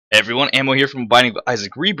Hey everyone, Ammo here from Binding of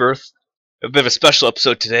Isaac Rebirth. A bit of a special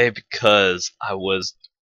episode today because I was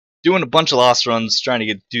doing a bunch of Lost runs, trying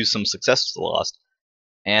to do some success with the Lost,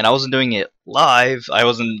 and I wasn't doing it live. I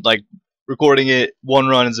wasn't like recording it one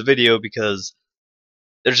run as a video because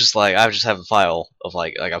there's just like I just have a file of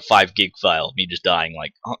like a 5 gig file of me just dying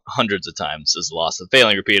like hundreds of times as the Lost and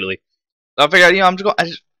failing repeatedly. So I figured,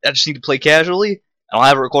 I just need to play casually, and I'll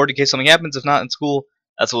have it recorded in case something happens. If not, in school.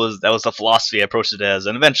 That was the philosophy I approached it as,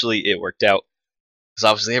 and eventually it worked out. Because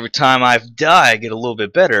obviously every time I die, I get a little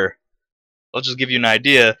bit better. I'll just give you an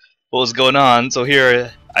idea what was going on. So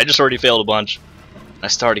here, I just already failed a bunch. I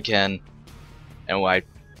start again, and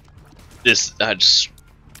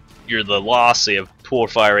you're the loss. So you have poor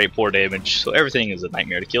fire rate, poor damage, so everything is a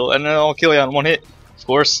nightmare to kill, and then I'll kill you on one hit, of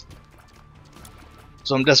course.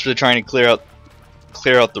 So I'm desperately trying to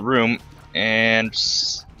clear out the room, and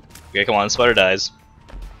okay, come on, the spider dies.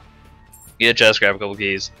 Get a chest, grab a couple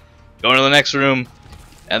keys, go into the next room,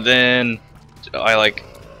 and then I like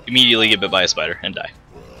immediately get bit by a spider and die.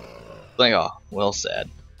 Like, oh, well, sad.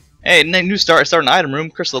 Hey, new start an item room,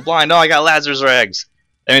 Curse of the Blind. Oh, I got Lazarus rags.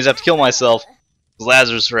 That means I have to kill myself.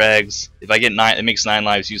 Lazarus rags. If I get 9, it makes 9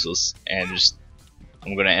 lives useless, and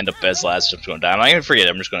I'm gonna end up as Lazarus. I'm just gonna die. I'm not gonna forget it.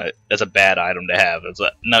 I'm just gonna. That's a bad item to have.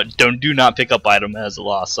 Do not pick up item as a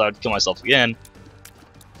loss. So I'd kill myself again.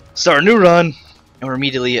 Start a new run. And we're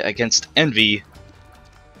immediately against Envy.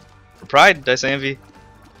 Or Pride? Did I say Envy?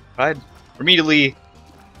 Pride? We're immediately.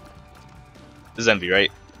 This is Envy,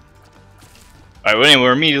 right? Alright, well, anyway,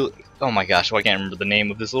 we're immediately. Oh my gosh, I can't remember the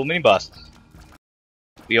name of this little mini boss.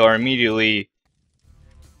 We are immediately.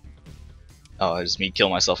 Oh, I just me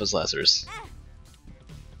kill myself as Lazarus.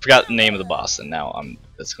 Forgot the name of the boss, and now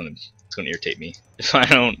it's gonna irritate me if I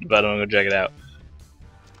don't go check it out.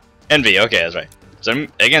 Envy, okay, that's right. So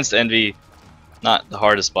I'm against Envy. Not the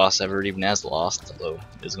hardest boss ever, even as Lost, although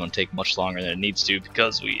it's going to take much longer than it needs to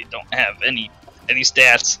because we don't have any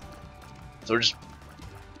stats. So we're just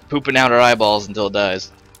pooping out our eyeballs until it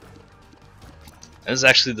dies. This is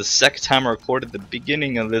actually the second time I recorded the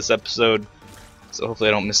beginning of this episode, so hopefully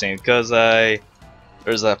I don't miss anything because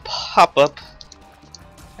there's a pop-up,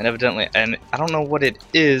 and evidently, and I don't know what it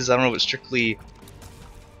is. I don't know if it's strictly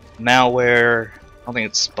malware. I don't think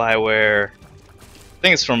it's spyware. I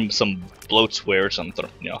think it's from some bloatware or something,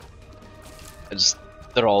 you know.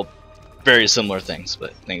 They're all very similar things, but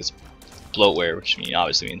I think it's bloatware, which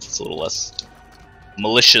obviously means it's a little less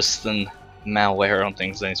malicious than malware. I don't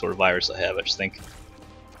think it's any sort of virus I have. I just think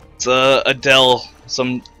it's a Dell,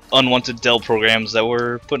 some unwanted Dell programs that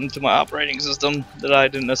were put into my operating system that I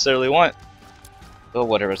didn't necessarily want. But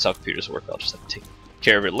whatever, it's how computers work. I'll just have to take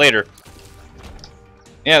care of it later.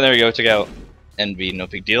 Yeah, there we go. Took out Envy, no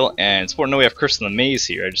big deal. And it's important to know we have Curse in the Maze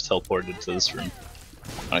here. I just teleported to this room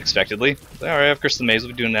unexpectedly. Alright, I have Curse in the Maze.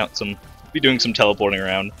 We'll be doing some teleporting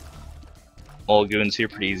around. All goons here,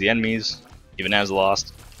 pretty easy enemies, even as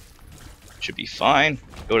Lost. Should be fine.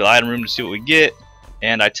 Go to the item room to see what we get,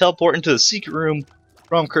 and I teleport into the secret room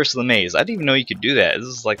from Curse of the Maze. I didn't even know you could do that. This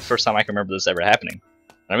is like the first time I can remember this ever happening.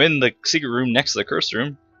 I'm in the secret room next to the Curse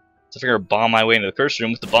room, so I figure I'd bomb my way into the Curse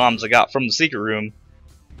room with the bombs I got from the secret room.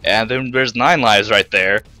 And then there's 9 lives right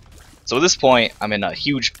there. So at this point, I'm in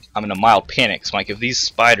a mild panic. So like, if these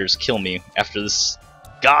spiders kill me after this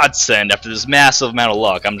godsend, after this massive amount of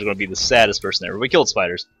luck, I'm just gonna be the saddest person ever. We killed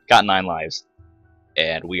spiders, got 9 lives,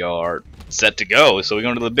 and we are set to go. So we go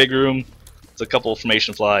into the big room. It's a couple of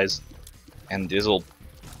formation flies, and these little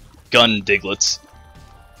gun diglets,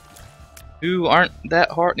 who aren't that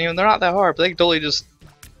hard. You know, they're not that hard, but they can totally just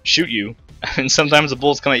shoot you. And sometimes the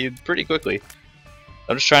bullets come at you pretty quickly.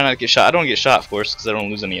 I'm just trying not to get shot. I don't get shot, of course, because I don't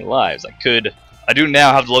lose any lives. I do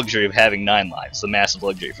now have the luxury of having 9 lives. The massive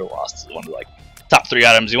luxury for Lost. It's one of the top 3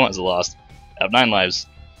 items you want as a Lost. I have 9 lives,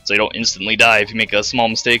 so you don't instantly die. If you make a small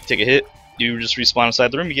mistake, take a hit, you just respawn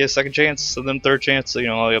inside the room. You get a second chance, and then third chance. So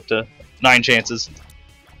all the way up to 9 chances.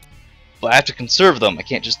 But I have to conserve them. I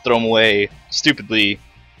can't just throw them away stupidly.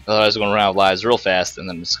 Otherwise, I'm going to run out of lives real fast, and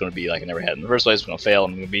then it's going to be like I never had in the first place. I'm going to fail.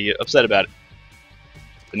 I'm going to be upset about it.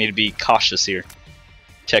 I need to be cautious here.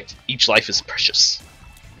 Protect each life is precious.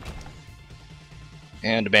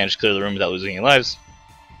 And to manage to clear the room without losing any lives.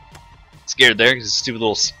 Scared there because stupid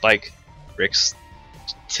little spike bricks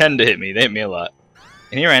tend to hit me. They hit me a lot.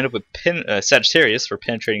 And here I end up with Sagittarius for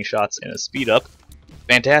penetrating shots and a speed up.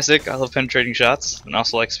 Fantastic. I love penetrating shots and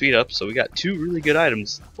also like speed up. So we got 2 really good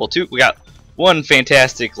items. Well, we got 1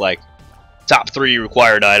 fantastic top 3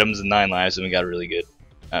 required items and 9 lives, and we got a really good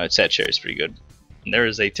Sagittarius, pretty good. And there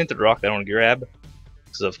is a tinted rock that I want to grab.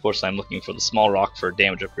 Because of course I'm looking for the small rock for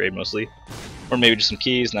damage upgrade mostly. Or maybe just some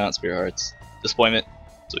keys. Now it's Spirit Hearts. Disappointment.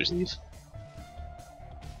 So we just leave.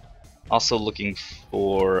 Also looking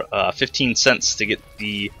for 15 cents to get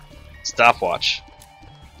the stopwatch.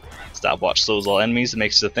 Stopwatch slows all enemies. It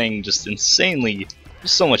makes the thing just insanely,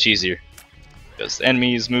 just so much easier. Because the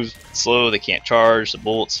enemies move slow, they can't charge, the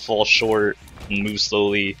bullets fall short and move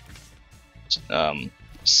slowly.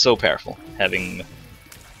 So powerful having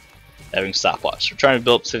stopwatch. We're trying to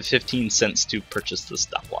build up to 15 cents to purchase the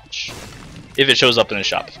stopwatch. If it shows up in the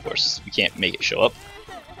shop, of course. We can't make it show up.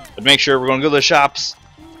 But make sure we're going to go to the shops,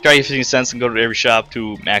 try to get 15 cents and go to every shop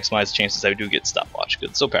to maximize the chances that we do get stopwatch.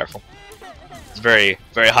 Because it's so powerful. It's very,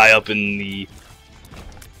 very high up in the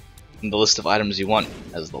list of items you want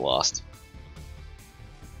as the Lost.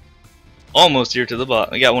 Almost here to the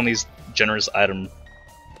bottom. We got one of these generous item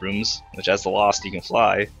rooms, which as the Lost you can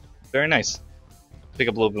fly. Very nice. Pick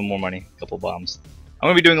up a little bit more money, a couple bombs. I'm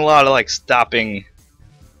gonna be doing a lot of like stopping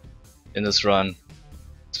in this run.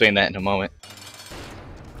 Explain that in a moment.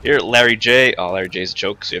 Here at Larry J. Oh, Larry J's a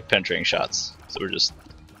choke, so you have penetrating shots. So we're just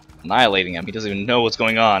annihilating him. He doesn't even know what's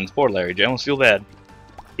going on. Poor Larry J. I almost feel bad.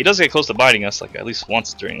 He does get close to biting us, like at least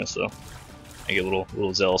once during this though. I get a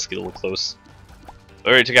little zealous, get a little close. I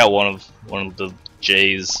already took out one of the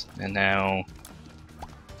J's, and now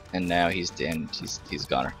he's dead. He's a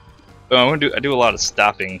goner. But I do a lot of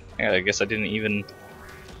stopping. I guess I didn't really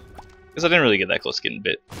get that close to getting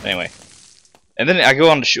bit. Anyway, and then I go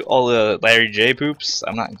on to shoot all the Larry J poops.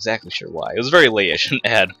 I'm not exactly sure why. It was very late. I shouldn't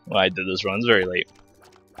add when I did this run. It was very late,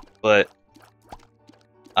 but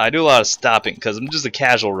I do a lot of stopping because I'm just a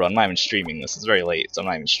casual run. I'm not even streaming this. It's very late, so I'm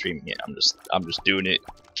not even streaming it. I'm just doing it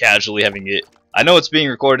casually, having it. I know it's being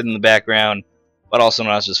recorded in the background, but also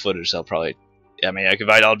not just footage. So I'll probably, I mean,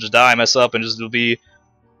 I'll just die, mess up, and it'll be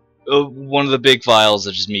one of the big files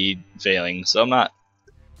that's just me failing. So I'm not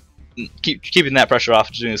keeping that pressure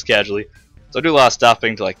off, just doing this casually. So I do a lot of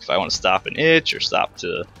stopping to, like, if I want to stop an itch, or stop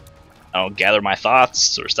to, I don't know, gather my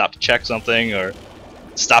thoughts, or stop to check something, or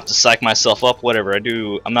stop to psych myself up, whatever. I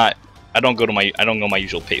don't go my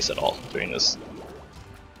usual pace at all during this.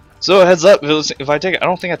 So heads up, if I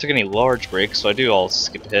don't think I took any large breaks, so I'll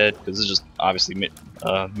skip ahead, because this is just obviously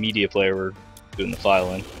media player we're doing the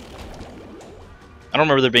file in. I don't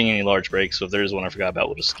remember there being any large breaks, so if there is one I forgot about,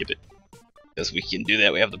 we'll just skip it. Because we can do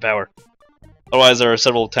that, we have the power. Otherwise, there are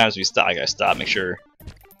several times I gotta stop, make sure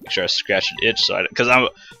I scratch an itch, because I'm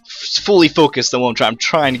fully focused on what I'm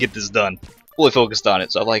trying to get this done. Fully focused on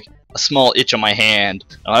it, so I have like a small itch on my hand.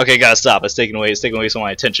 I'm like, okay, gotta stop. It's taking away some of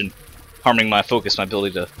my attention, harming my focus, my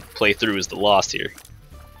ability to play through is the Lost here.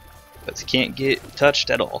 Because you can't get touched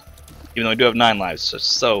at all, even though I do have 9 lives. So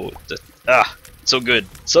so good,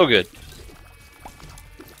 so good.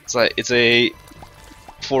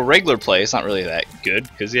 For regular play, it's not really that good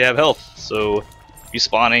because you have health. So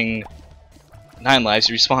respawning 9 lives,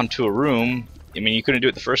 you respawn to a room. I mean, you couldn't do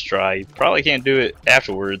it the first try. You probably can't do it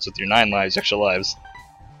afterwards with your 9 lives, extra lives.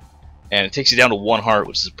 And it takes you down to 1 heart,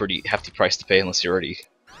 which is a pretty hefty price to pay unless you're already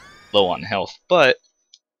low on health. But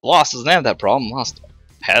Lost doesn't have that problem. Lost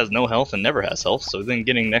has no health and never has health, so then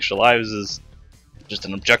getting extra lives is just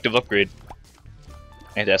an objective upgrade.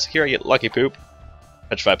 Fantastic. Here I get Lucky Poop.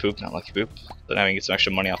 Petrify Poop, not Lucky Poop. So now we can get some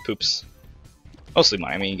extra money off poops. Mostly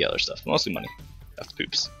money, I mean you get other stuff. Mostly money off the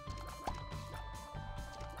poops.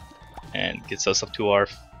 And gets us up to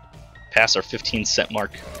past our 15 cent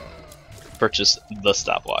mark. Purchase the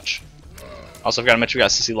stopwatch. Also, I forgot to mention we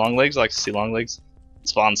got Sissy Longlegs. I like Sissy Longlegs.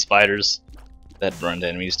 Spawn spiders that run to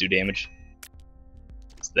enemies, do damage.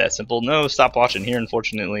 It's that simple. No stopwatch in here,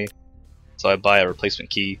 unfortunately. So I buy a replacement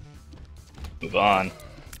key. Move on.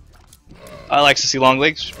 I like Sissy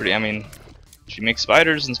Longlegs. She's pretty. I mean, she makes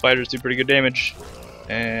spiders, and spiders do pretty good damage.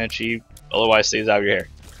 And she otherwise stays out of your hair.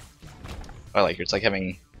 I like her. It's like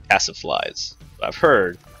having passive flies. I've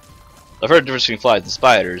heard the difference between flies and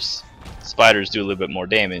spiders. Spiders do a little bit more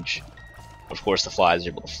damage. Of course, the flies are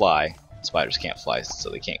able to fly. Spiders can't fly, so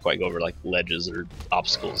they can't quite go over like ledges or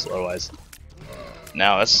obstacles otherwise.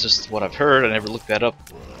 Now that's just what I've heard. I never looked that up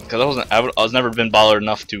because I was never been bothered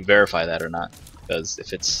enough to verify that or not. Because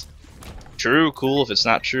if it's true, cool. If it's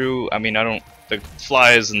not true, I mean, the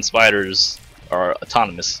flies and spiders are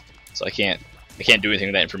autonomous, so I can't do anything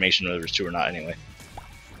with that information whether it's true or not anyway.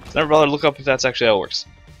 So never bothered to look up if that's actually how it works.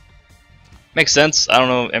 Makes sense. I don't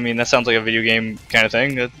know. I mean, that sounds like a video game kind of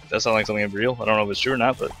thing. That sounds like something real. I don't know if it's true or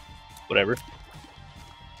not, but whatever.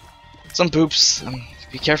 Some poops.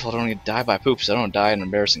 Be careful. I don't need to die by poops. I don't die in an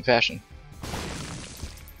embarrassing fashion.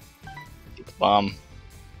 Get the bomb.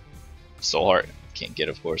 So hard. Can't get,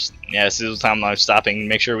 of course. Yeah, this is the time I'm stopping.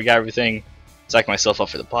 Make sure we got everything. Psych myself up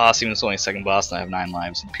for the boss. Even if it's only a second boss, and I have 9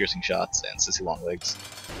 lives and piercing shots and Sissy Longlegs.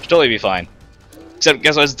 Should totally be fine. Except,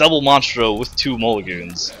 guess what? It's double Monstro with 2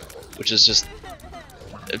 mulligans. Which is just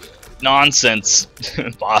nonsense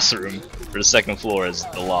boss room for the second floor is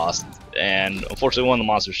the Lost, and unfortunately one of the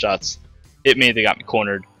monster shots hit me. They got me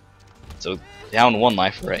cornered, so down 1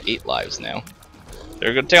 life. We're at 8 lives now.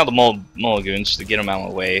 They're gonna take out the Mulligoons to get them out of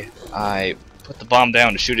the way. I put the bomb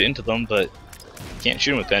down to shoot it into them, but can't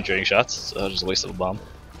shoot them with penetrating shots, so that was just a waste of a bomb.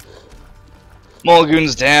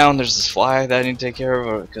 Mulligoon's down. There's this fly that I need to take care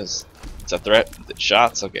of because it's a threat. The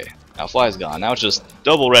shots, okay. Now fly's gone. Now it's just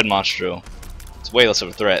double red monstro. It's way less of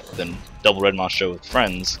a threat than double red monstro with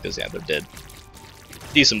friends, because yeah, they're dead.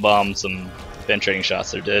 Decent bomb, some penetrating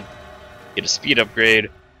shots, they're dead. Get a speed upgrade.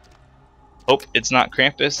 Hope it's not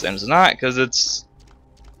Krampus, and it's not, because it's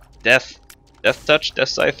Death Touch, Death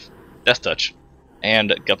Scythe, Death Touch,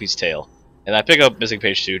 and Guppy's Tail. And I pick up Missing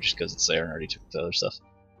Page 2 just because it's there and already took the other stuff.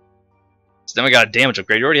 So then we got a damage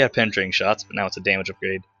upgrade. You already had penetrating shots, but now it's a damage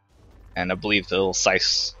upgrade. And I believe the little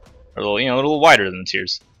scythes are a little, a little wider than the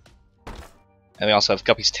tiers. And we also have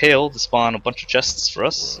Guppy's Tail to spawn a bunch of chests for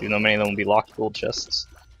us, even though many of them will be locked gold chests.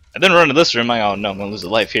 And then run to this room. Oh no, I'm gonna lose a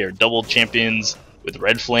life here. Double champions with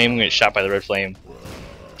red flame. I'm gonna get shot by the red flame.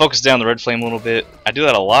 Focus down the red flame a little bit. I do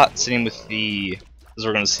that a lot, sitting with the, as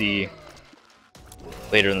we're gonna see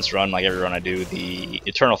later in this run, like every run I do, the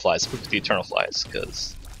Eternal Flies. Spook the Eternal Flies,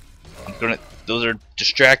 because I'm gonna. Those are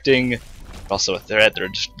distracting, but also a threat. They're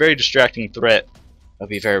a very distracting threat. That'd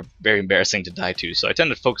be very, very embarrassing to die to. So I tend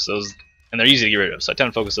to focus those, and they're easy to get rid of. So I tend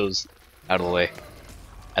to focus those out of the way,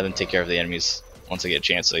 and then take care of the enemies once I get a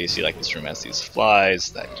chance. So you see, like this room has these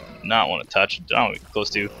flies that I do not want to touch. Don't want to get close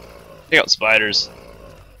to. Take out spiders.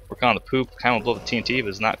 Work on the poop. Kind of blow the TNT, but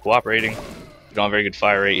it's not cooperating. We don't have very good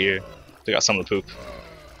fire rate here. Took out some of the poop.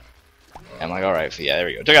 And I'm like, alright, yeah, there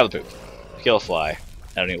we go. Took out the poop. Kill a fly. I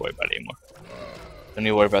don't need to worry about it anymore. I don't need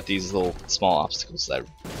to worry about these little small obstacles that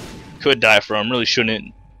I could die from. Really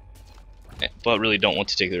shouldn't, but really don't want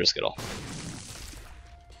to take the risk at all.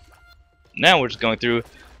 Now we're just going through.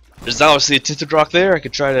 There's obviously a tinted rock there. I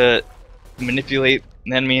could try to manipulate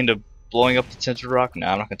an enemy into blowing up the tinted rock. No,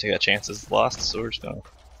 I'm not gonna take that chance. It's lost, so we're just gonna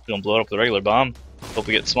blow it up with a regular bomb. Hope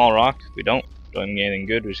we get small rock. If we don't even get anything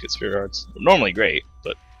good. We just get spirit hearts. They're normally great,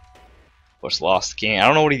 but of course lost can't. I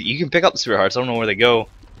don't know what you can pick up the spirit hearts. I don't know where they go.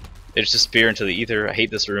 They just disappear into the ether. I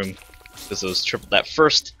hate this room because those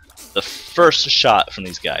the first shot from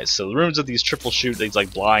these guys. So the rooms with these triple shoot, these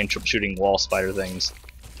like blind triple shooting wall spider things.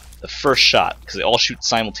 The first shot, because they all shoot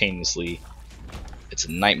simultaneously. It's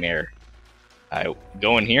a nightmare. I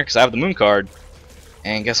go in here because I have the moon card,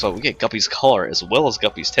 and guess what? We get Guppy's collar as well as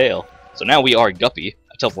Guppy's tail. So now we are Guppy.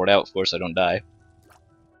 I teleport out, of course, I don't die.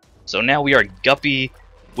 So now we are Guppy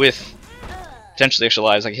with potentially extra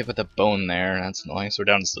lives. I can hit with a bone there, and that's annoying. So we're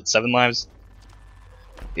down to 7 lives.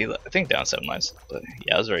 I think down 7 lives. But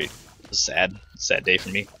yeah, it was a sad day for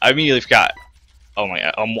me. I immediately forgot. Oh my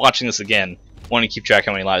god, I'm watching this again. Want to keep track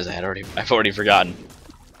how many lives I had already. I've already forgotten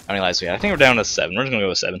how many lives we had. I think we're down to 7. We're just gonna go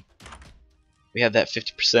with 7. We had that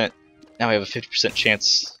 50%. Now we have a 50%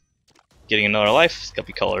 chance getting another life.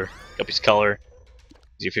 Guppy's color.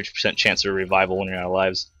 Gives you a 50% chance of revival when you're out of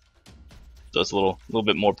lives. So it's a little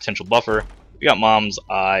bit more potential buffer. We got Mom's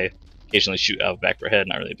Eye. Occasionally shoot out of the back of our head.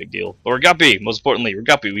 Not really a big deal. But we're Guppy. Most importantly, we're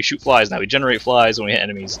Guppy. We shoot flies now. We generate flies when we hit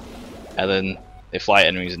enemies, and then they fly at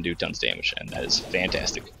enemies and do tons of damage, and that is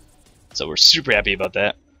fantastic. So we're super happy about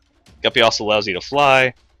that. Guppy also allows you to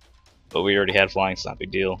fly, but we already had flying, so it's not a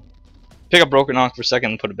big deal. Pick up Broken Ankh for a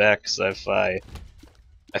second and put it back, because if I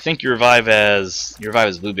think you revive as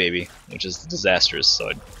Blue Baby, which is disastrous, so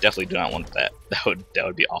I definitely do not want that. That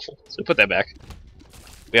would be awful. So we put that back.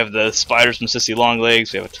 We have the spiders from Sissy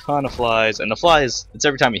Longlegs, we have a ton of flies, and the flies, it's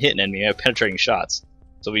every time you hit an enemy, you have penetrating shots.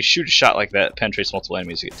 So if we shoot a shot like that, it penetrates multiple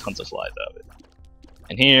enemies, you get tons of flies out of it.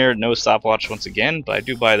 And here, no stopwatch once again, but I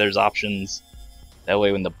do buy there's options. That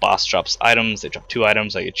way when the boss drops items, they drop 2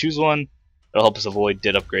 items, I can choose one. It'll help us avoid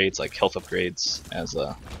dead upgrades, like health upgrades, as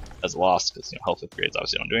lost, because health upgrades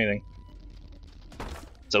obviously don't do anything.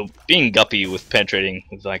 So being Guppy with penetrating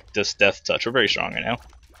with like this death touch, we're very strong right now.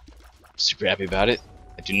 Super happy about it.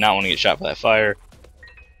 I do not want to get shot by that fire.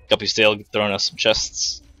 Guppy's tail throwing us some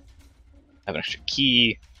chests. I have an extra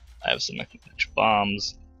key. I have some extra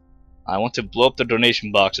bombs. I want to blow up the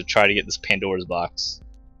donation box to try to get this Pandora's box.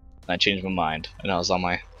 And I changed my mind, and I was on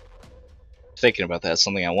my thinking about that. It's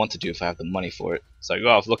something I want to do if I have the money for it. So I go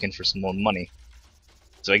off looking for some more money.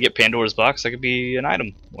 So I get Pandora's box. That could be an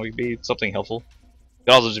item, or it could be something helpful. It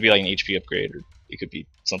could also just be like an HP upgrade, or it could be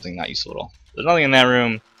something not useful at all. There's nothing in that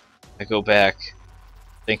room. I go back,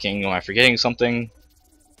 thinking, am I forgetting something?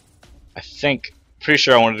 Pretty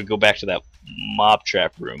sure I wanted to go back to that mob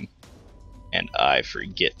trap room, and I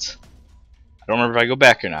forget. I don't remember if I go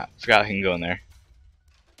back or not. Forgot I can go in there.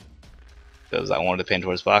 because I wanted to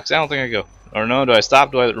Pandora's box. I don't think I go. Or no, do I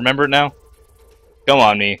stop? Do I remember it now? Come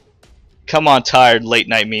on, me. Come on, tired late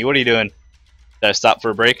night me. What are you doing? Did I stop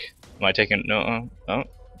for a break? Am I taking no? Oh,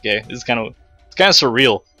 okay. This is kind of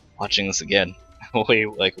surreal watching this again. Wait,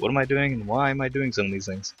 like what am I doing and why am I doing some of these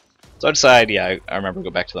things? So I decided, yeah, I remember go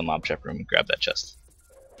back to the mob chef room and grab that chest.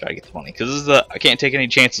 Try to get the money because this is I can't take any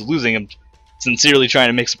chances losing. I'm sincerely trying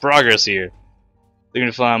to make some progress here. Even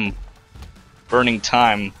if I'm burning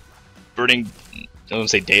time, I don't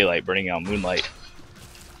say daylight, burning out moonlight.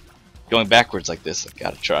 Going backwards like this, I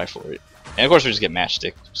gotta try for it. And of course we just get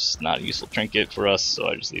matchstick, which is not a useful trinket for us, so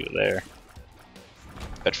I just leave it there.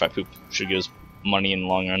 Petrify poop should give us money in the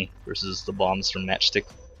long run versus the bombs from matchstick.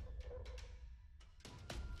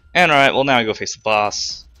 And alright, well now I go face the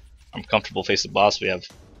boss. I'm comfortable facing the boss. We have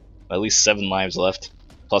at least 7 lives left,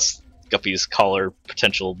 plus Guppy's collar,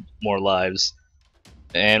 potential more lives.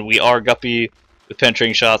 And we are Guppy with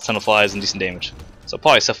penetrating shots, ton of flies, and decent damage. So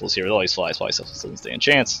Polycephalus here with all these flies. Polycephalus doesn't stand a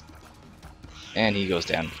chance. And he goes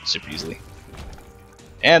down super easily.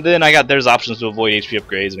 And then there's options to avoid HP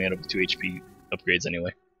upgrades, and we end up with 2 HP upgrades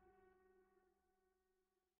anyway.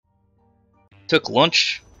 Took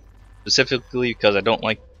lunch, specifically because I don't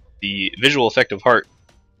like the visual effect of heart.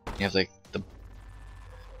 You have like the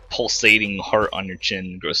pulsating heart on your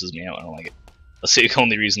chin, grosses me out, I don't like it. That's the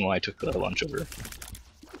only reason why I took lunch over.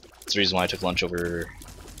 That's the reason why I took lunch over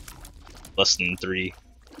less than 3.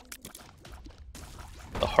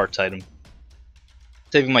 The heart item.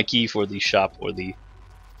 Saving my key for the shop or the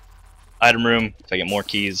item room. If I get more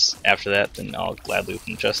keys after that, then I'll gladly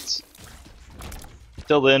open the chests.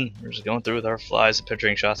 Till then, we're just going through with our flies and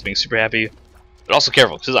penetrating shots, being super happy, but also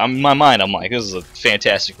careful because in my mind I'm like, this is a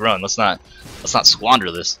fantastic run. Let's not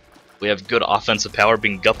squander this. We have good offensive power,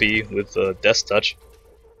 being Guppy with Death Touch,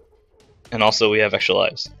 and also we have extra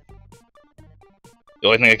lives. The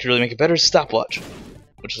only thing that could really make it better is stopwatch,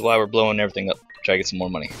 which is why we're blowing everything up. Try to get some more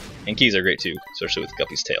money. And keys are great too, especially with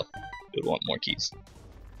Guppy's tail. We would want more keys.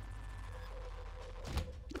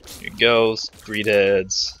 Here he goes, greed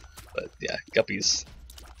heads. But yeah,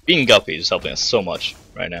 being Guppy is helping us so much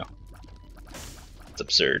right now. It's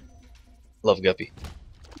absurd. Love Guppy.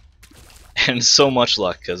 And so much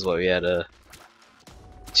luck, because we had the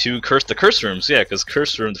curse rooms, yeah, because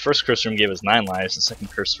the first curse room gave us 9 lives, the second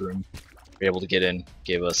curse room we were able to get in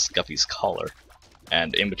gave us Guppy's collar.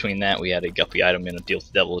 And in between that, we had a Guppy item and a deal with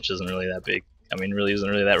the devil, which isn't really that big. I mean, really isn't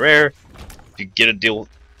really that rare. If you get a deal,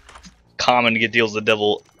 common to get deals with the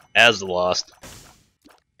devil as the lost,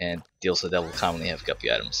 and deals with the devil commonly have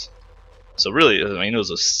Guppy items. So really, I mean, it was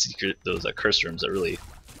those curse rooms that really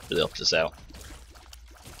helped us out.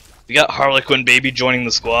 We got Harlequin Baby joining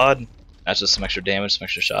the squad. That's just some extra damage, some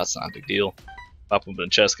extra shots, not a big deal. Pop open the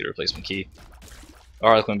chest, get a replacement key.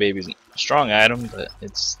 Harlequin Baby's a strong item, but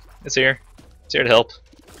it's here. It's here to help.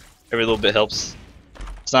 Every little bit helps.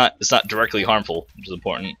 It's not directly harmful, which is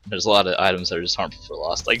important. There's a lot of items that are just harmful for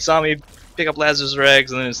Lost. Like you saw me pick up Lazarus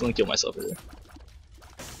rags and then instantly kill myself with it.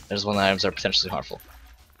 There's one of the items that are potentially harmful.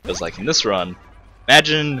 Because like in this run,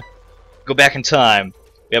 imagine go back in time,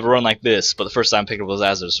 we have a run like this, but the first time I picked up those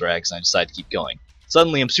Lazarus rags and I decide to keep going.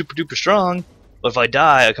 Suddenly I'm super duper strong, but if I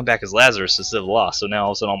die I come back as Lazarus instead of Lost, so now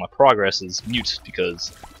all of a sudden all my progress is mute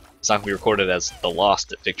because it's not going to be recorded as the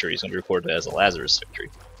Lost victory, it's going to be recorded as a Lazarus victory,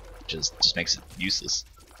 which just makes it useless.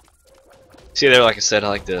 See there, like I said, I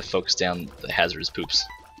like to focus down the hazardous poops,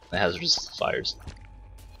 the hazardous fires.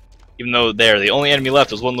 Even though there, the only enemy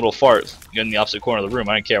left was one little fart in the opposite corner of the room,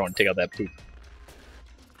 I didn't care, I want to take out that poop.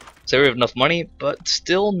 So we have enough money, but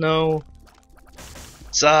still no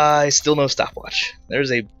stopwatch.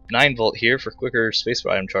 There's a 9 volt here for quicker space for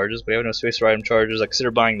item charges, but we have no space for item charges. I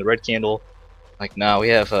consider buying the red candle. Like now we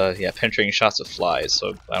have penetrating shots of flies,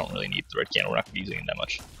 so I don't really need the red candle. We're not going to be using it that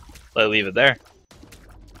much. Let I leave it there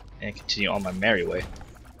and continue on my merry way.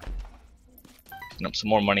 Picking up some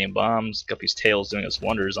more money and bombs. Guppy's tail is doing us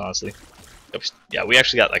wonders, honestly. Yeah, we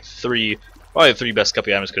actually got like probably the 3 best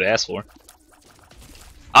Guppy items could have asked for.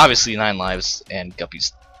 Obviously 9 lives and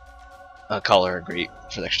Guppy's collar are great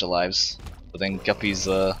for the extra lives, but then Guppy's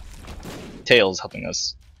tail is helping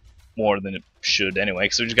us more than it should anyway,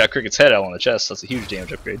 because we just got Cricket's head out on the chest, so that's a huge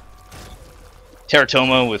damage upgrade.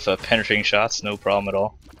 Teratoma with penetrating shots, no problem at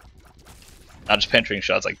all. Not just penetrating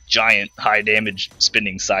shots, like giant high damage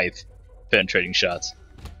spinning scythe penetrating shots.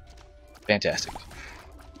 Fantastic.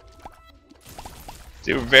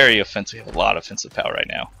 So we're very offensive, we have a lot of offensive power right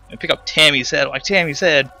now. And pick up Tammy's head, like Tammy's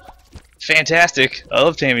head. Fantastic, I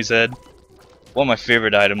love Tammy's head. One of my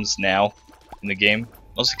favorite items now in the game,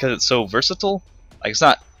 mostly because it's so versatile. Like it's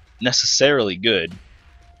not necessarily good,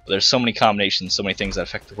 but there's so many combinations, so many things that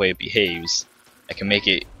affect the way it behaves, I can make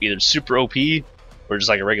it either super OP or just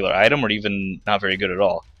like a regular item, or even not very good at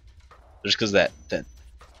all. Just because that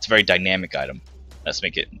it's a very dynamic item. That's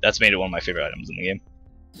made it one of my favorite items in the game.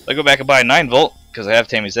 So I go back and buy a 9 volt because I have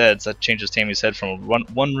Tammy's head. So that changes Tammy's head from a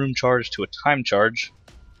one room charge to a time charge.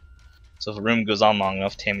 So if a room goes on long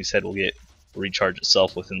enough, Tammy's head will recharge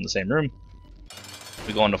itself within the same room.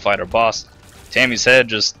 We go on to fight our boss. Tammy's head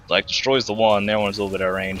just like destroys the one. The other one's a little bit out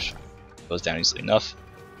of range. Goes down easily enough.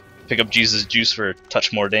 Pick up Jesus Juice for a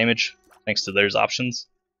touch more damage, thanks to there's options.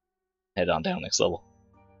 Head on down next level.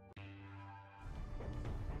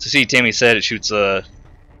 To see Tammy's head, it shoots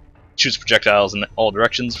projectiles in all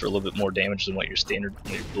directions for a little bit more damage than what your standard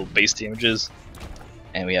little base damage is.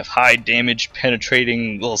 And we have high damage,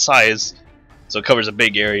 penetrating little size, so it covers a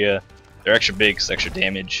big area. They're extra big, so extra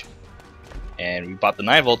damage. And we bought the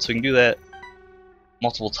 9 volt, so we can do that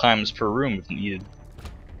multiple times per room if needed.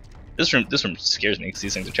 This room scares me because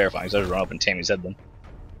these things are terrifying. So I just run up and Tammy's head them.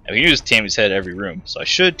 And we can use Tammy's head every room, so I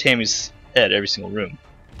should Tammy's head every single room.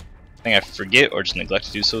 I think I forget or just neglect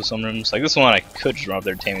to do so some rooms. Like this one, I could just run up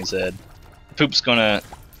there to Tammy's head. The poop's gonna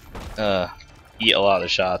eat a lot of the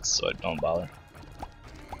shots, so I don't bother.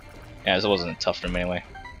 Yeah, this wasn't a tough room anyway.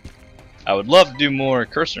 I would love to do more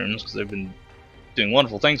curse rooms because they've been doing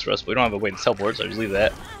wonderful things for us, but we don't have a way to teleport, so I just leave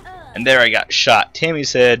that. And there I got shot.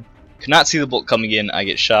 Tammy's head. Could not see the bolt coming in. I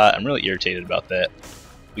get shot. I'm really irritated about that.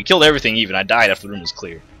 We killed everything even. I died after the room was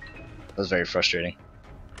clear. That was very frustrating.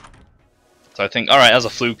 So I think, alright, that was a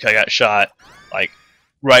fluke. I got shot like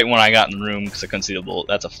right when I got in the room because I couldn't see the bolt.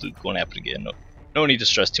 That's a fluke. Won't happen again. No need to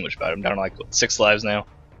stress too much about it. I'm down to like what, 6 lives now,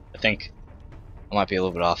 I think. I might be a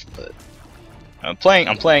little bit off, but I'm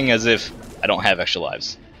playing as if I don't have extra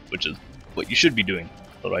lives, which is what you should be doing.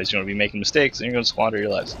 Otherwise, you're going to be making mistakes and you're going to squander your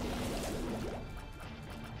lives.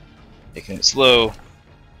 Taking it slow.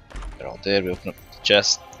 They're all dead. We open up the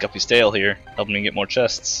chest. Guppy's tail here, helping me get more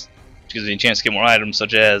chests, which gives me a chance to get more items,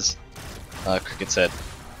 such as Cricket's head,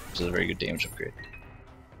 which is a very good damage upgrade.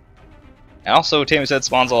 And also, Tammy's head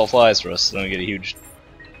spawns all flies for us, so then we get a huge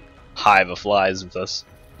hive of flies with us,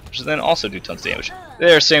 which then also do tons of damage.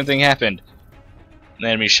 There, same thing happened. The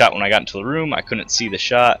enemy shot when I got into the room. I couldn't see the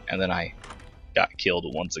shot, and then I got killed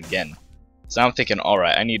once again. So now I'm thinking,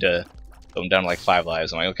 alright, I need to go down to like 5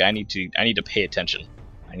 lives. I'm like, okay, I need to pay attention.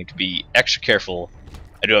 I need to be extra careful.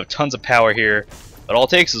 I do have tons of power here, but all it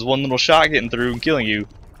takes is one little shot getting through and killing you.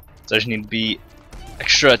 So I just need to be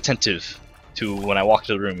extra attentive to when I walk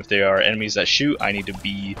to the room. If there are enemies that shoot, I need to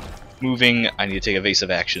be moving. I need to take evasive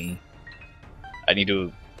action. I need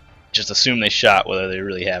to just assume they shot, whether they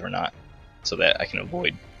really have or not, so that I can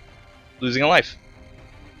avoid losing a life.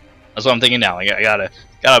 That's what I'm thinking now. I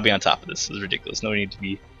gotta be on top of this. This is ridiculous. No need to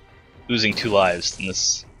be losing 2 lives in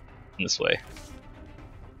this way.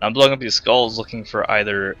 I'm blowing up these skulls looking for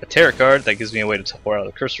either a tarot card that gives me a way to teleport out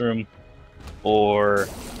of the curse room, or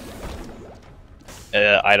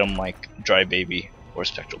an item like Dry Baby or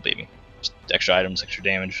Spectral Baby. Just extra items, extra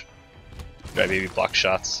damage. Dry Baby blocks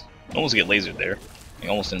shots. I almost get lasered there. I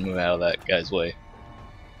almost didn't move out of that guy's way.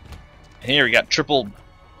 And here we got triple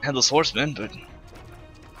Headless Horsemen, but we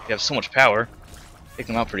have so much power. Take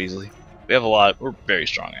them out pretty easily. We have a lot. We're very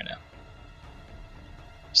strong right now.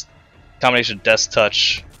 Just combination of Death's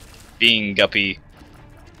Touch, being Guppy,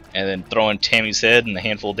 and then throwing Tammy's head and a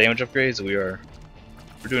handful of damage upgrades. We're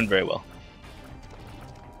doing very well.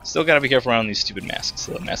 Still gotta be careful around these stupid masks.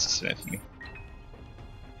 So the masks are for me.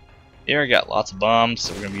 Here I got lots of bombs,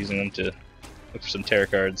 so we're gonna be using them to look for some tarot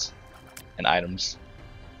cards and items.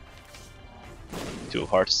 2 of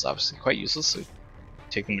Hearts is obviously quite useless, so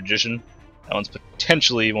take the Magician. That one's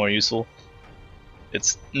potentially more useful.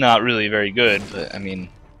 It's not really very good, but I mean,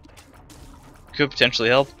 could potentially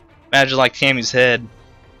help. Imagine like Tammy's head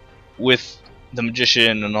with the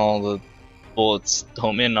Magician and all the bullets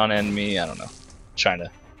home in on enemy. I don't know. Trying to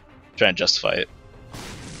justify it.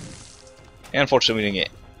 And unfortunately,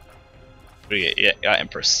 we got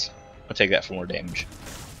Empress. I'll take that for more damage.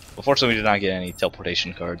 Unfortunately, we did not get any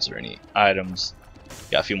teleportation cards or any items.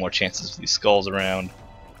 Got a few more chances with these skulls around.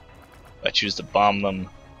 If I choose to bomb them,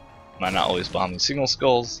 I might not always bomb these signal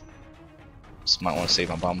skulls. Just might want to save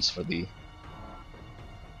my bombs for the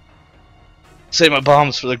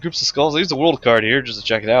groups of skulls. I used the world card here just to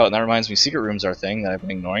check it out, and that reminds me secret rooms are a thing that I've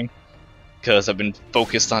been ignoring because I've been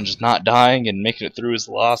focused on just not dying and making it through as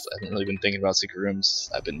lost. I haven't really been thinking about secret rooms.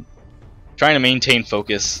 I've been trying to maintain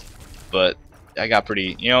focus, but I got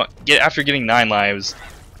pretty, after getting 9 lives,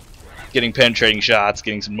 getting penetrating shots,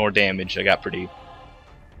 getting some more damage, I got pretty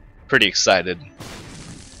excited.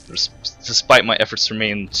 Despite my efforts to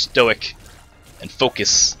remain stoic and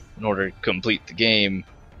focus in order to complete the game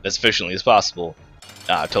as efficiently as possible,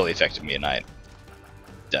 totally affected me at night.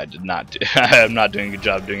 did not do. I'm not doing a good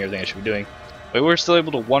job doing everything I should be doing. But we're still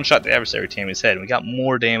able to one-shot the adversary, Tammy's head, and we got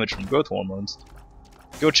more damage from growth hormones.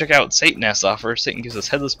 Go check out Satan has to offer. Satan gives us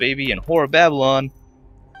Headless Baby and Horror Babylon.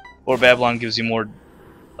 Horror Babylon gives you more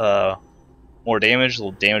damage, a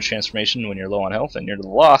little damage transformation when you're low on health, and you're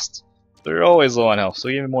lost. They're always low on health, so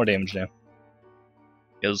you have more damage now.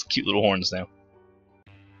 Get those cute little horns now.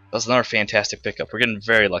 That's another fantastic pickup. We're getting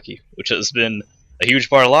very lucky, which has been a huge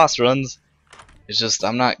part of Lost runs. It's just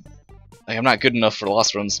I'm not good enough for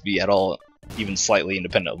Lost runs to be at all even slightly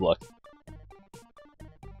independent of luck.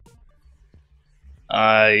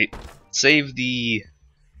 I saved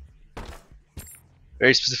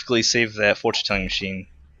very specifically saved that fortune telling machine in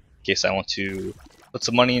case I want to put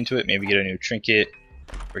some money into it, maybe get a new trinket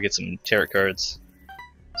or get some tarot cards.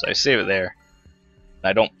 So I save it there.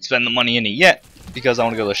 I don't spend the money in it yet because I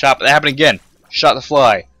want to go to the shop. That happened again. Shot the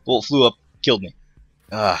fly. Bullet flew up, killed me.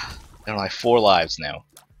 I don't know, I have 4 lives now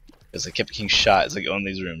because I kept getting shot as I go in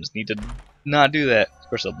these rooms. Need to not do that.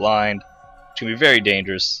 Curse of the Blind, which can be very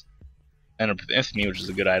dangerous. And Infamy, which is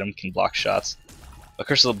a good item, can block shots. A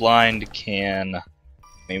Curse of the Blind can... I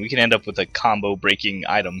mean, we can end up with a combo-breaking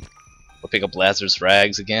item. We'll pick up Lazarus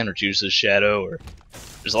Rags again, or Judas' Shadow, or...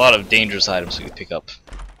 There's a lot of dangerous items we can pick up.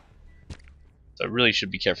 So I really should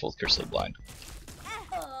be careful with Curse of the Blind.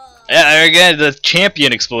 Yeah, again, the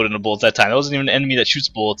champion exploded in a bullet that time. That wasn't even an enemy that shoots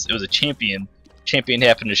bullets, it was a champion. Champion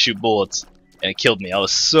happened to shoot bullets, and it killed me. I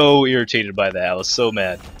was so irritated by that. I was so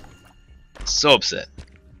mad. So upset.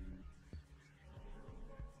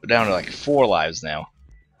 We're down to like 4 lives now.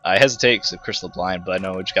 I hesitate because of Curse of the Blind, but I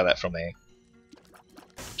know we just got that from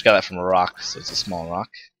a rock, so it's a small rock.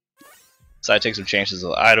 So I take some chances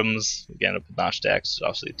of items. We end up with notch stacks,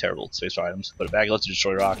 obviously terrible space for items. Put it back, lets you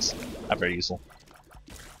destroy rocks. Not very useful.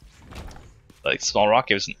 Like small rock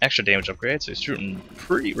gives an extra damage upgrade, so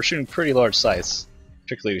we're shooting pretty large sights,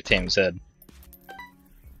 particularly with Tammy's head.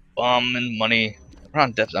 Bomb and money. We're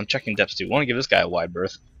on depths. I'm checking depths too. I want to give this guy a wide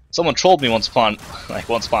berth. Someone trolled me once upon a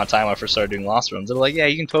time when I first started doing Lost runs. They're like, yeah,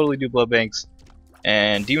 you can totally do blood banks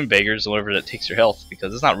and demon beggars or whatever that takes your health,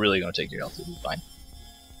 because it's not really going to take your health. It'll be fine.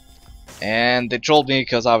 And they trolled me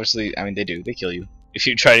because obviously, I mean, they do. They kill you. If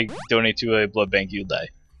you try to donate to a blood bank, you'll die.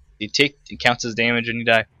 It counts as damage and you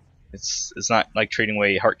die. It's not like trading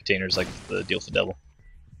away heart containers like the deal with the devil.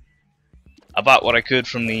 I bought what I could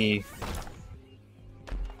from the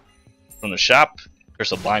shop.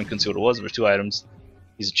 Curse of the Blind, couldn't see what it was. There were 2 items.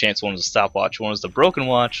 He's a chance. One was a stopwatch. One was the broken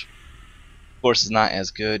watch. Of course, it's not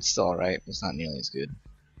as good. It's still alright, but it's not nearly as good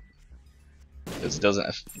because it doesn't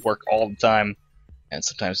work all the time, and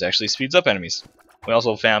sometimes it actually speeds up enemies. We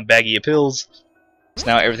also found baggie of pills. So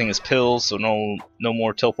now everything is pills, so no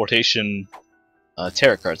more teleportation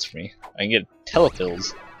tarot cards for me. I can get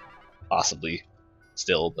telepills, possibly,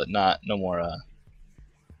 still, but no more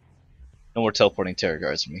teleporting tarot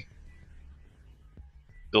cards for me.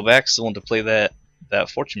 Go back, still want to play that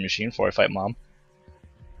fortune machine before I fight Mom.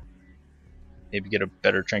 Maybe get a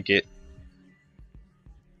better trinket,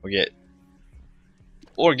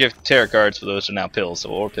 or give tarot cards for those who are now pills,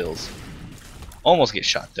 or pills. Almost get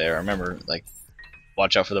shot there. I remember, like,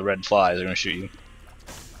 watch out for the red flies, they're gonna shoot you.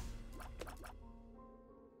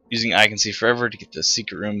 Using I Can See Forever to get the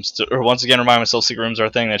secret rooms, or once again remind myself secret rooms are a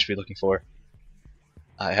thing that I should be looking for.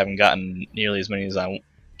 I haven't gotten nearly as many as I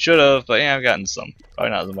should have, but yeah, I've gotten some.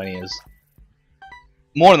 Probably not as many as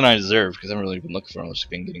more than I deserve, because I haven't really been looking for them. I've just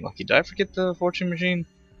been getting lucky. Did I forget the fortune machine?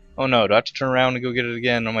 Oh no, do I have to turn around and go get it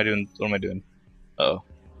again? What am I doing? What am I doing? Uh-oh.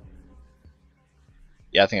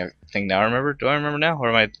 Yeah, I think now I remember. Do I remember now? Or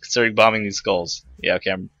am I considering bombing these skulls? Yeah,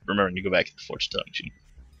 okay, I'm remembering to go back to the fortune telling machine.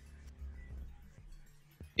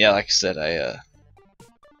 Yeah, like I said, I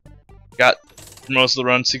got most of the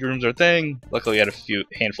run. Secret rooms are a thing. Luckily, I had a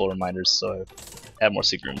handful of reminders, so I have more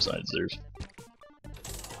secret rooms than I deserve.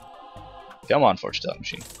 Come on, fortune telling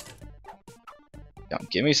machine. Come,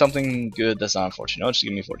 give me something good that's not unfortunate. No, just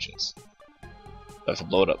give me fortunes. I have to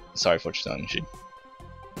blow it up. Sorry, fortune telling machine.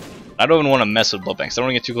 I don't even want to mess with blood banks. I don't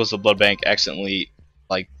want to get too close to the blood bank, accidentally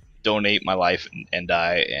like donate my life and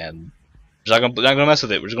die, and we're not gonna mess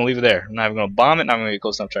with it. We're just gonna leave it there. I'm not even gonna bomb it. Not gonna get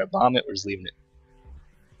close enough to try to bomb it. We're just leaving it.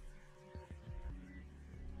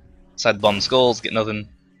 Inside the bomb skulls, get nothing.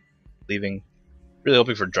 Leaving. Really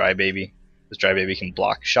hoping for Dry Baby. This Dry Baby can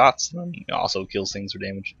block shots and then also kills things for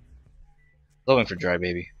damage. Hoping for Dry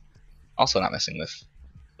Baby. Also not messing with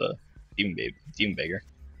the Demon Beggar.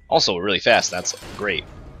 Also really fast. That's great.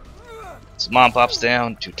 So Mom pops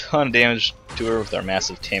down, do a ton of damage to her with our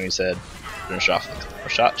massive Tammy's head. Finish off our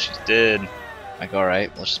shot. She's dead. Like,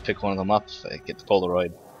 alright, let's just pick one of them up if I get the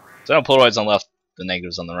Polaroid. So I know Polaroid's on the left, the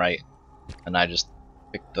negative's on the right. And I just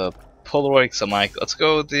picked the Polaroid because I'm like, let's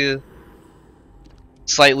go the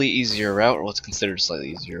slightly easier route, or what's considered a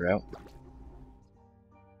slightly easier route.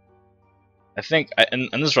 I think, and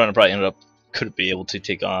this run I probably could be able to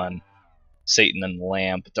take on Satan and the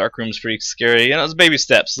Lamb, but Dark Room's pretty scary. You know, it's baby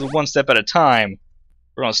steps. So one step at a time.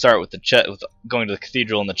 We're gonna start with with going to the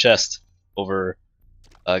cathedral in the chest over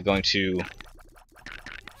going to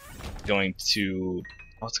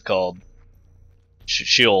what's it called?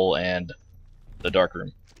 Sheol and the Dark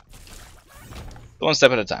Room. One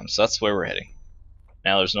step at a time. So that's where we're heading.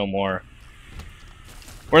 Now there's no more.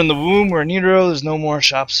 We're in the womb. We're in utero. There's no more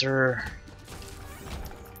shops or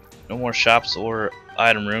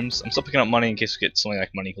item rooms. I'm still picking up money in case we get something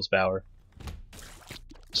like money equals power.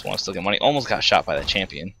 Just want to still get money. Almost got shot by that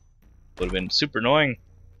champion. Would have been super annoying.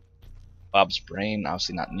 Bob's brain,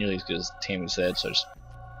 obviously not nearly as good as Tammy's head, so I just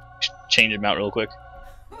change him out real quick.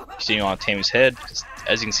 Continue on Tammy's head, because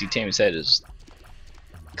as you can see, Tammy's head is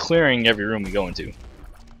clearing every room we go into.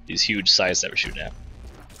 These huge sights that we're shooting at.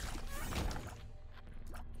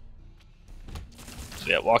 So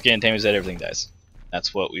yeah, walk in, Tammy's head, everything dies.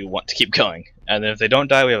 That's what we want to keep going. And then if they don't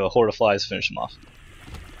die, we have a horde of flies to finish them off.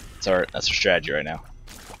 That's our strategy right now.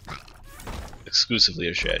 Exclusively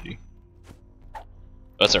our strategy.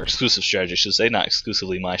 That's our exclusive strategy, I should say, not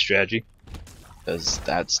exclusively my strategy. Because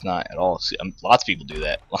that's not at all. Lots of people do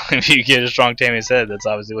that. If you get a strong Tammy's head, that's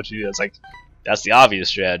obviously what you do. That's the obvious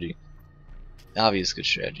strategy. The obvious good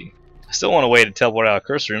strategy. I still want a way to teleport out of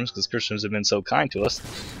curse rooms, because curse rooms have been so kind to us.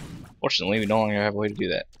 Fortunately, we no longer have a way to do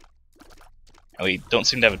that. And we don't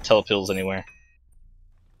seem to have a telepills anywhere.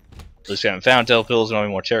 At least we haven't found telepills. We don't have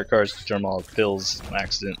any more tarot cards to turn all the pills on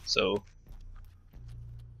accident, so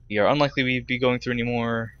we are unlikely to be going through any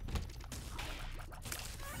more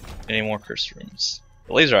curse rooms.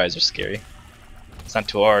 The laser eyes are scary. It's not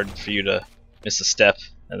too hard for you to miss a step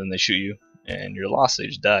and then they shoot you and you're lost, so you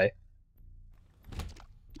just die.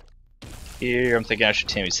 Here I'm thinking I should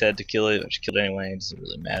Tammy's head to kill it. I should kill it anyway, it doesn't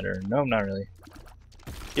really matter. No, not really.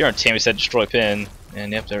 Here on Tammy's head, destroy pin,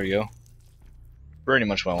 and yep, there we go. Pretty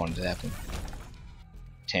much what I wanted to happen.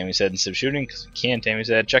 Tammy's head instead of shooting, because we can Tammy's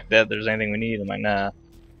head. Check that, if there's anything we need. I'm like, nah.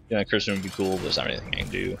 You know, cursor would be cool, but there's not really anything I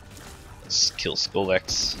can do. Let's kill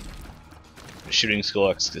Skullx. Shooting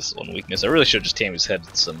Skullx is one weakness. I really should just Tammy's head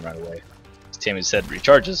some right away. Tammy's head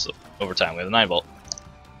recharges over time. We have a 9 volt.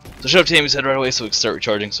 So shove Tammy's head right away so we can start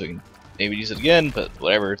recharging, so we can maybe use it again, but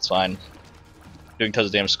whatever, it's fine. Doing tons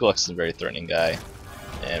of damage. Skullx is a very threatening guy.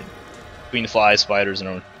 And between the flies, spiders, and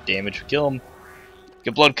our damage, we kill him.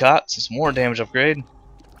 Get blood caught, so some more damage upgrade.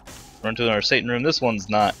 Run to our Satan room. This one's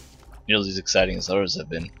not nearly as exciting as others have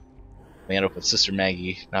been. We end up with Sister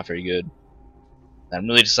Maggie, not very good. I'm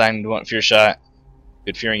really deciding to want Fear Shot.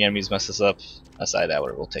 Good fearing enemies mess us up. Aside that,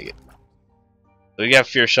 whatever, we'll take it. So we got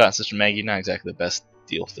Fear Shot and Sister Maggie, not exactly the best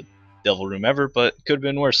deal with the Devil Room ever, but it could have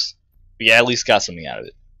been worse. But yeah, at least got something out of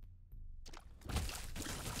it.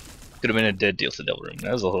 Could have been a dead deal with the Devil Room.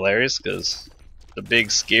 That was hilarious, because the big,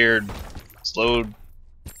 scared, slowed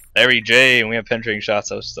Larry J, and we have penetrating shots.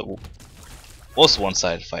 That was just the most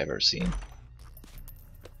one-sided fight I've ever seen.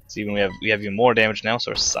 So even we have even more damage now,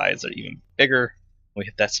 so our sides are even bigger. We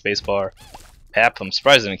hit that space bar. Pap, I'm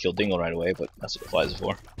surprised I didn't kill Dingle right away, but that's what the flies are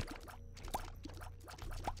for.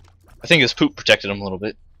 I think his poop protected him a little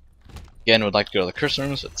bit. Again, would like to go to the curse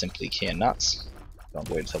rooms, but simply cannot. Don't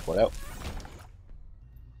wait to teleport out.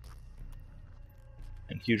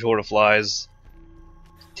 And huge horde of flies.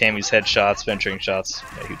 Tammy's headshots, penetrating shots.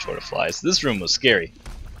 Yeah, huge horde of flies. This room was scary.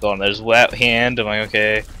 So there's that hand. I'm like,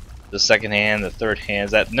 okay. The second hand, the third hand.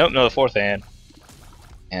 Is that nope? No, the fourth hand.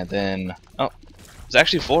 And then oh, it's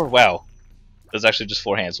actually 4. Wow, it was actually just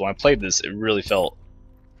 4 hands. When I played this, it really felt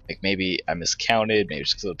like maybe I miscounted. Maybe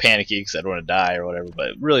just because of panicky, because I don't want to die or whatever.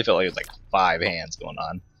 But it really felt like it was like 5 hands going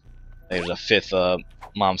on. There's a 5th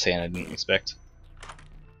mom's hand I didn't expect.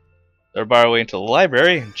 They're bar way into the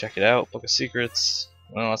library and check it out. Book of Secrets.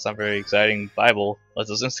 Well, that's not very exciting. Bible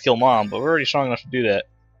lets us insta kill mom, but we're already strong enough to do that.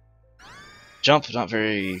 Jump, not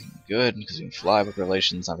very good because we can fly. Book of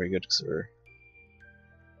Revelations, not very good because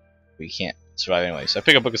we can't survive anyway. So I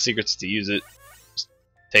pick up Book of Secrets to use it. Just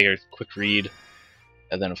take a quick read,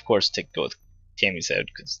 and then of course go with Tammy's head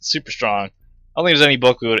because it's super strong. I don't think there's any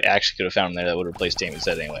book we would actually could have found in there that would replace Tammy's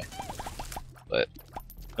head anyway. But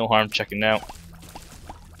no harm checking it out.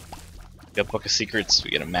 Got Book of Secrets.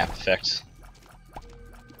 We get a map effect.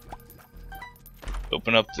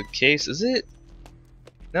 Open up the case. Is it?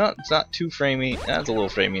 No, it's not too framey. That's a little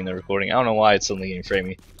framey in the recording. I don't know why it's suddenly getting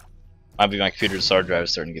framey. Might be my computer's hard drive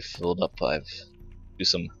is starting to get filled up. I've do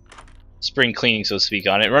some spring cleaning, so to speak,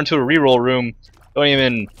 on it. Run to a reroll room. Don't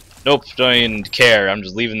even care. I'm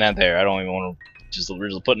just leaving that there. I don't even want to Just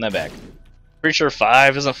originally putting that back. Pretty sure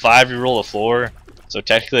 5 isn't 5. You roll the floor, so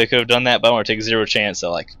technically I could have done that, but I want to take 0 chance that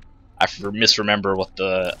like I misremember what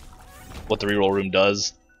the reroll room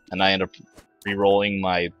does, and I end up rerolling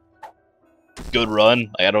my good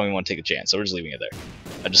run. Like, I don't even want to take a chance, so we're just leaving it there.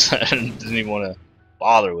 I didn't even want to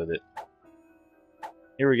bother with it.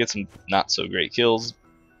 Here we get some not so great kills.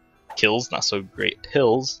 Not so great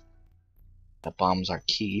pills. That bombs our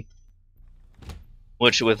key.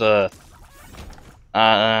 Which with not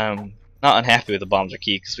unhappy with the bombs are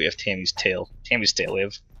key because we have Tammy's tail. We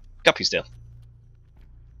have Guppy's tail.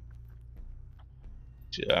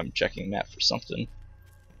 I'm checking map for something.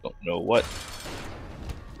 Don't know what.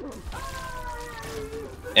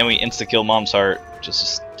 And we insta-kill Mom's heart.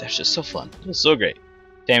 That's just so fun. It was so great.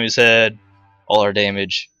 Tammy's head, all our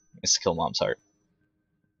damage, insta-kill Mom's heart.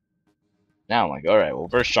 Now I'm like, alright, well,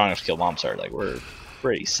 we're strong enough to kill Mom's heart. Like, we're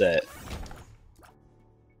pretty set.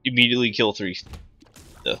 Immediately kill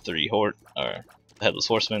the 3 headless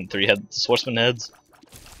horsemen, 3 headless horseman heads.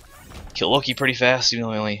 Kill Loki pretty fast, even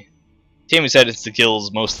though only Tammy's head is to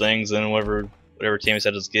kills most things, and whatever Tammy's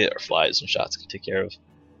head does get are flies and shots can take care of.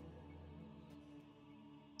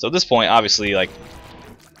 So at this point, obviously, like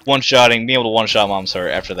one-shotting, being able to one-shot Mom's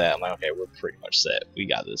heart. After that, I'm like, okay, we're pretty much set. We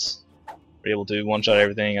got this. We're able to one-shot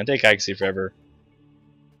everything. I take Hydroxy forever.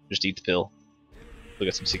 Just eat the pill. Look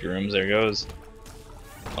at some secret rooms. There it goes.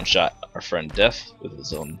 One-shot our friend Death with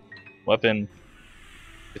his own weapon.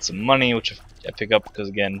 Get some money, which I pick up because,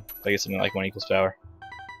 again, if I get something like 1 equals power,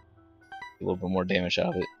 a little bit more damage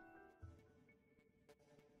out of it.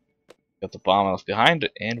 Got the bomb left behind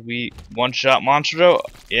it, and we one-shot Monstro.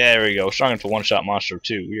 Yeah, there we go. Strong enough to one-shot Monstro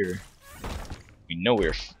too. We know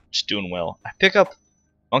we're just doing well. I pick up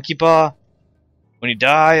Monkey Paw. When you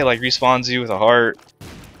die, it like respawns you with a heart.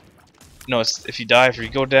 No, it's if you die, if you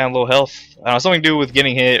go down low health, I don't know, something to do with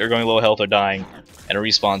getting hit or going low health or dying, and it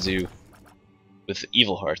respawns you with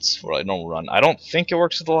evil hearts for a normal run. I don't think it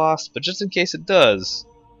works with the Lost, but just in case it does,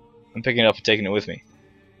 I'm picking it up and taking it with me.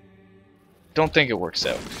 Don't think it works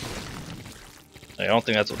out. I don't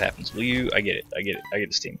think that's what happens. Will you? I get it. I get it. I get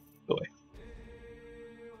the steam. Go away.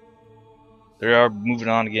 They are moving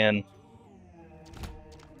on again.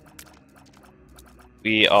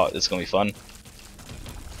 Oh, this is gonna be fun.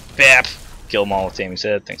 Bap! Kill them all with Tammy's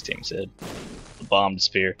head. Thanks, Tammy's head. The bomb to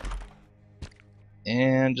spear.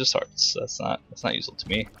 And just hearts. That's not useful to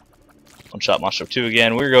me. One shot Monster 2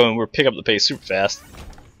 again. We're picking up the pace super fast.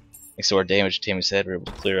 Thanks to our damage to Tammy's head, we're able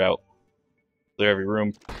to clear every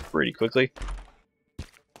room pretty quickly.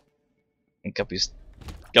 And Guppy's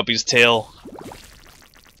tail.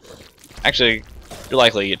 Actually, you're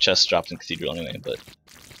likely to get chests dropped in Cathedral anyway, but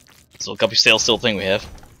so Guppy's tail's still a thing we have.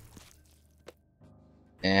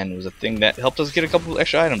 And it was a thing that helped us get a couple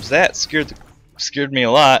extra items. That scared me a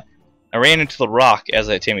lot. I ran into the rock as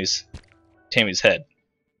I had Tammy's head.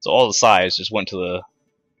 So all the sides just went to the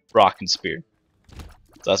rock and speared.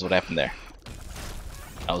 So that's what happened there.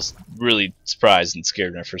 I was really surprised and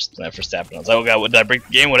scared when that first happened. I was like, oh god, what, did I break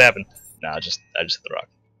the game? What happened? Nah, I just hit the rock.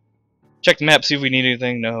 Check the map, see if we need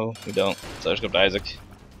anything. No, we don't. So I just go to Isaac.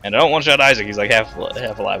 And I don't one-shot Isaac, he's like half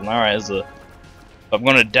alive. Alright, if I'm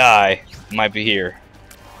gonna die, it might be here.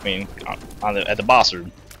 I mean, at the boss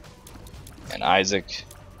room. And Isaac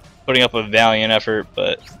putting up a valiant effort,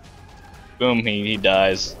 but boom, he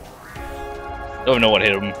dies. Don't even know what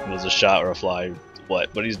hit him. It was a shot or a fly or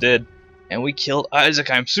what, but he's dead. And we killed Isaac.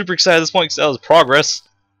 I'm super excited at this point because that was progress.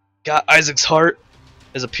 Got Isaac's heart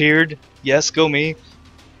has appeared. Yes, go me.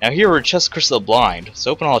 Now here we're chest crystal blind,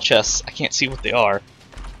 so open all chests. I can't see what they are.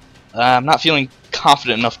 I'm not feeling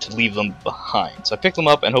confident enough to leave them behind, so I pick them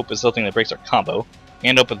up and hope it's something that breaks our combo. We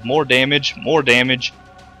end up with more damage,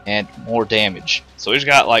 and more damage. So we just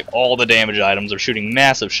got like all the damage items. We're shooting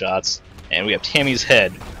massive shots, and we have Tammy's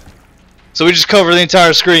head. So we just cover the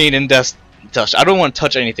entire screen and touch. I don't want to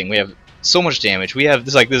touch anything. We have so much damage. We have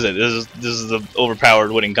this is the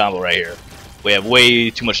overpowered winning combo right here. We have way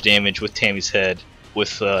too much damage with Tammy's head,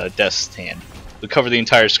 with Death's hand. We cover the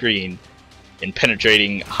entire screen in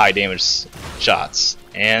penetrating high damage shots,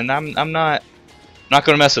 and I'm not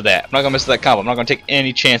gonna mess with that. I'm not gonna mess with that combo. I'm not gonna take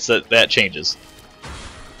any chance that that changes.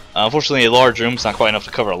 Unfortunately, a large room's not quite enough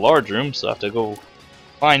to cover a large room, so I have to go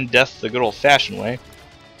find Death the good old-fashioned way.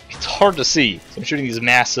 It's hard to see, so I'm shooting these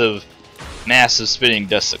massive spinning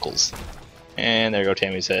Deathsicles. And there go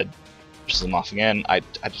Tammy's head. Pushes them off again. I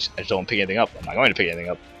just don't pick anything up. I'm not going to pick anything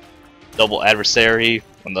up. Double adversary.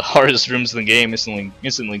 One of the hardest rooms in the game.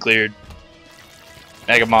 Instantly cleared.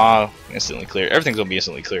 Mega Maw. Instantly cleared. Everything's going to be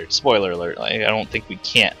instantly cleared. Spoiler alert. Like, I don't think we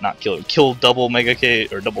can't not kill it. Kill double Mega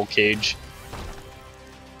Cage or double Cage.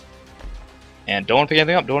 And don't want to pick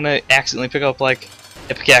anything up. Don't want to accidentally pick up like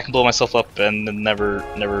Epic Yak and blow myself up and then never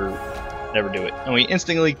do it. And we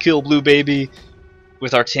instantly kill Blue Baby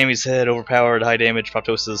with our Tammy's Head, overpowered, high damage,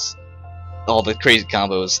 Proptosis, all the crazy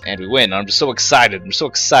combos, and we win. And I'm just so excited. I'm so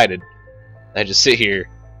excited. I just sit here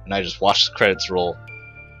and I just watch the credits roll,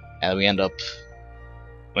 and we end up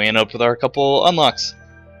with our couple unlocks.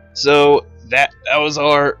 So that was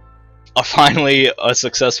our finally a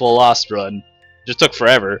successful Lost run. Just took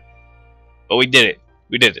forever, but we did it.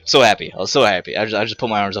 We did it. So happy. I was so happy. I just put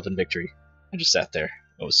my arms up in victory. I just sat there.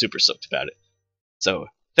 I was super stoked about it. So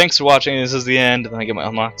thanks for watching. This is the end. And then I get my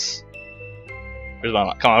unlocks. Where's my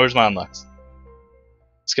unlock? Come on, where's my unlocks?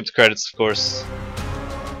 Skip the credits, of course.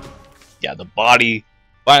 Yeah, the body.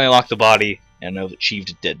 Finally locked the body, and I've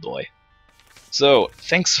achieved Dead Boy. So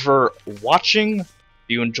thanks for watching. If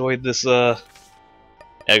you enjoyed this, I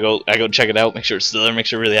go check it out. Make sure it's still there. Make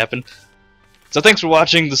sure it really happened. So thanks for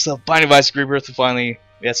watching this Binding of Isaac Rebirth. Finally,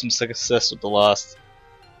 we had some success with the Lost.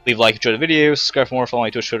 Leave a like if you enjoyed the video. Subscribe for more. Follow my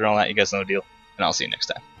Twitch, Twitter, and all that. You guys know the deal. And I'll see you next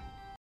time.